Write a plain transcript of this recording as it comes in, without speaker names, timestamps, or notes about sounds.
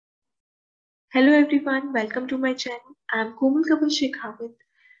Hello everyone, welcome to my channel. I'm Komal Shekhawat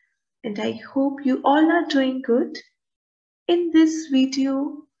and I hope you all are doing good. In this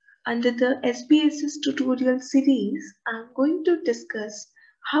video, under the SPSS tutorial series, I'm going to discuss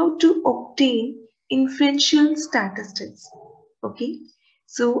how to obtain inferential statistics. Okay,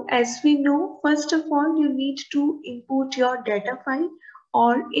 so as we know, first of all, you need to input your data file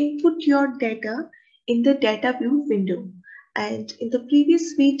or input your data in the data view window. And in the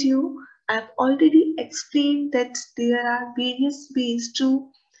previous video, I've already explained that there are various ways to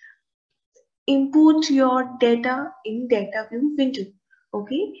input your data in data view window.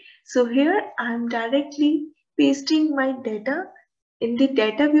 Okay, so here I'm directly pasting my data in the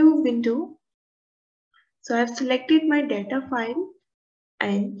data view window. So I've selected my data file,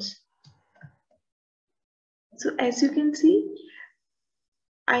 and so as you can see,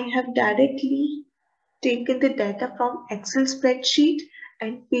 I have directly taken the data from Excel spreadsheet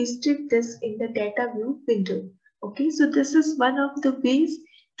and pasted this in the data view window. Okay, so this is one of the ways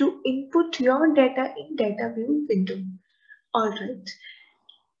to input your data in data view window. All right.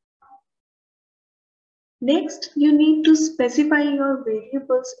 Next, you need to specify your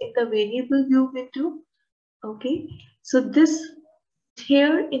variables in the variable view window. Okay, so this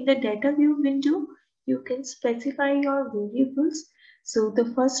here in the data view window, you can specify your variables. So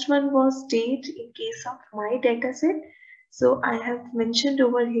the first one was date in case of my data set. So I have mentioned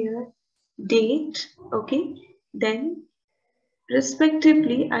over here date. Okay, then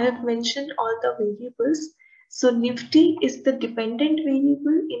respectively, I have mentioned all the variables. So Nifty is the dependent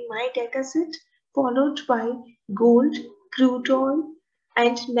variable in my dataset, followed by gold, crude oil,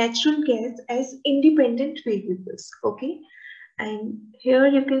 and natural gas as independent variables. Okay, and here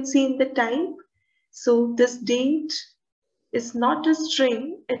you can see in the type. So this date is not a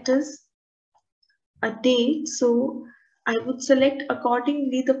string; it is a date. So I would select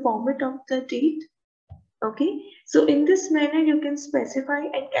accordingly the format of the date. Okay, so in this manner you can specify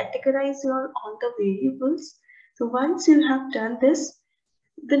and categorize your all the variables. So once you have done this,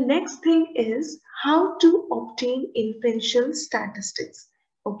 the next thing is how to obtain inferential statistics.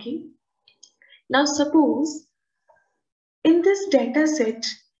 Okay, now suppose in this data set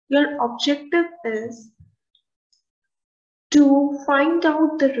your objective is to find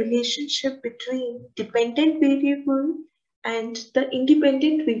out the relationship between dependent variable and the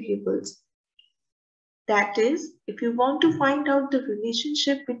independent variables. That is, if you want to find out the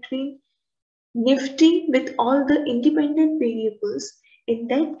relationship between Nifty with all the independent variables, in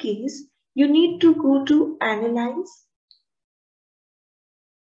that case, you need to go to Analyze,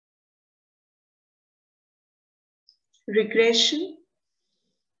 Regression,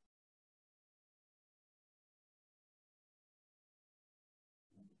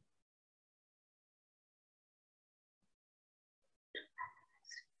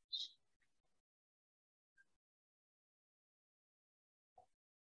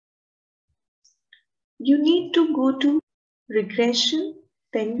 you need to go to Regression,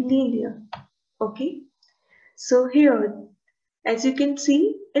 then Linear. Okay, so here, as you can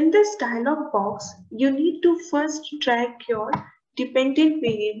see, in this dialog box, you need to first drag your dependent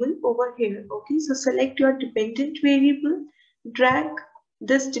variable over here. Okay, so select your dependent variable, drag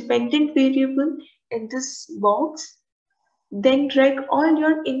this dependent variable in this box, then drag all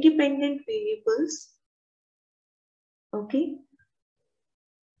your independent variables. Okay,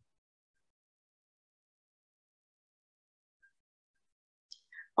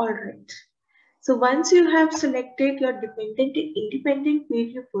 all right. So once you have selected your dependent and independent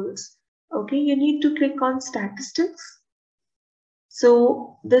variables, okay, you need to click on Statistics.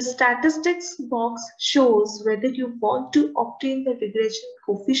 So the Statistics box shows whether you want to obtain the regression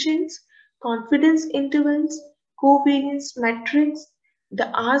coefficients, confidence intervals, covariance matrix, the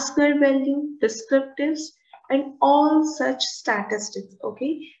R-square value, descriptives, and all such statistics.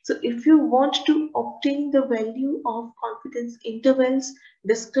 Okay, so if you want to obtain the value of confidence intervals,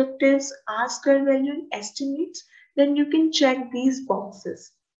 descriptives, R-square value, and estimates, then you can check these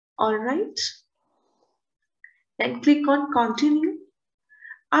boxes. All right, then click on Continue.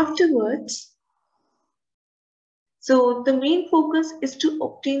 Afterwards, so the main focus is to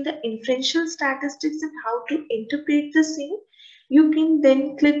obtain the inferential statistics and how to interpret the same. You can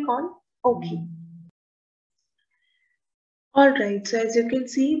then click on OK. Alright, so as you can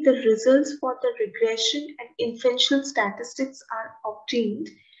see, the results for the regression and inferential statistics are obtained.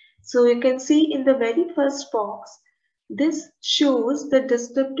 So you can see in the very first box, this shows the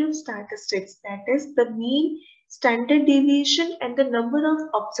descriptive statistics, that is the mean, standard deviation, and the number of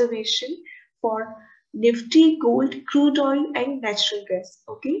observation for Nifty, gold, crude oil, and natural gas.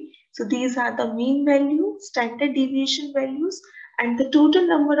 Okay, so these are the mean value, standard deviation values, and the total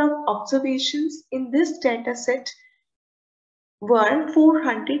number of observations in this data set were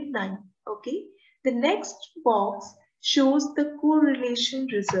 409. Okay. The next box shows the correlation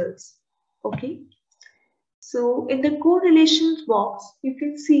results. Okay. So in the correlations box, you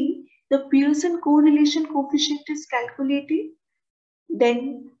can see the Pearson correlation coefficient is calculated.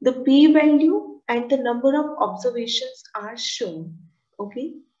 Then the p-value and the number of observations are shown.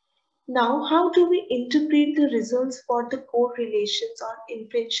 Okay. Now, how do we interpret the results for the correlations or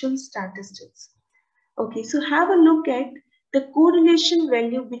inferential statistics? Okay, so have a look at the correlation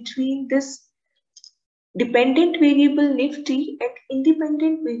value between this dependent variable Nifty and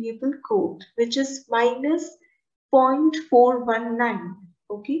independent variable code, which is minus 0.419.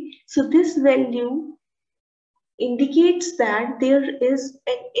 Okay, so this value indicates that there is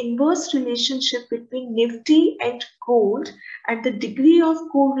an inverse relationship between Nifty and gold, and the degree of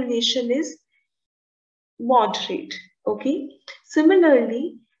correlation is moderate. Okay.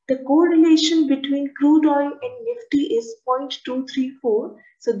 Similarly, the correlation between crude oil and Nifty is 0.234.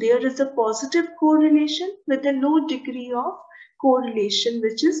 So there is a positive correlation with a low degree of correlation,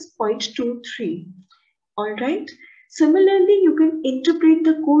 which is 0.23. All right. Similarly, you can interpret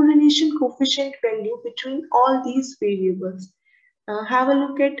the correlation coefficient value between all these variables. Have a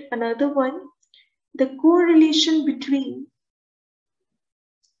look at another one. The correlation between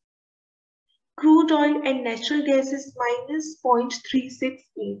crude oil and natural gas is minus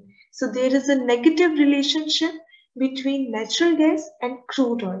 0.368. So there is a negative relationship between natural gas and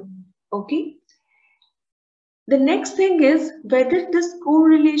crude oil. Okay. The next thing is whether this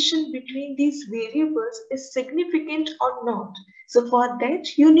correlation between these variables is significant or not. So for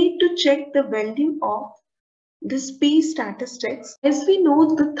that, you need to check the value of this P statistics. As we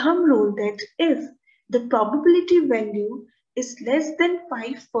know the thumb rule that if the probability value is less than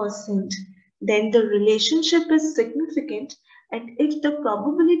 5%, then the relationship is significant, and if the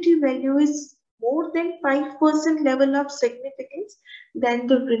probability value is more than 5% level of significance, then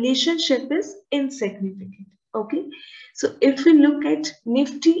the relationship is insignificant. Okay, so if we look at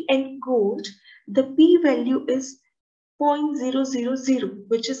Nifty and gold, the P value is 0.000,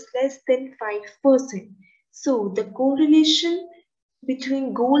 which is less than 5%. So the correlation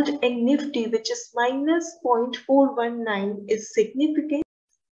between gold and Nifty, which is minus 0.419, is significant,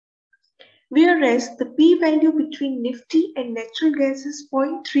 whereas the p-value between Nifty and natural gas is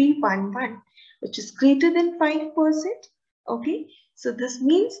 0.311, which is greater than 5%. Okay, so this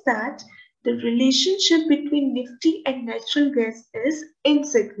means that the relationship between Nifty and natural gas is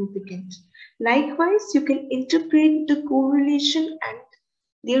insignificant. Likewise, you can interpret the correlation and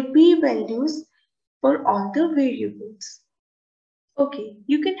their p-values for all the variables. Okay,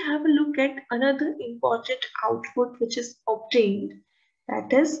 you can have a look at another important output which is obtained,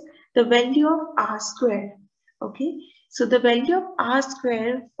 that is the value of R square. Okay, so the value of R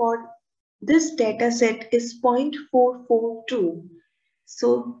square for this data set is 0.442.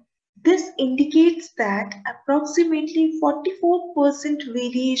 So this indicates that approximately 44%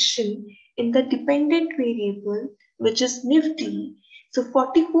 variation in the dependent variable, which is Nifty. So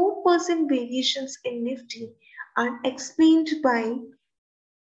 44% variations in Nifty are explained by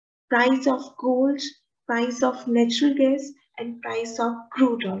price of gold, price of natural gas, and price of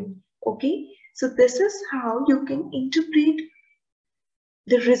crude oil. Okay, so this is how you can interpret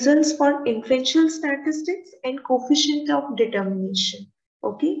the results for inferential statistics and coefficient of determination.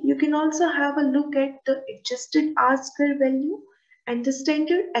 Okay, you can also have a look at the adjusted R-square value and the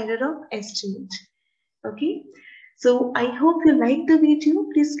standard error of estimate. Okay, so I hope you liked the video.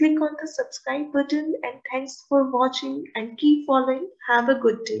 Please click on the subscribe button, and thanks for watching and keep following. Have a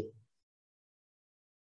good day.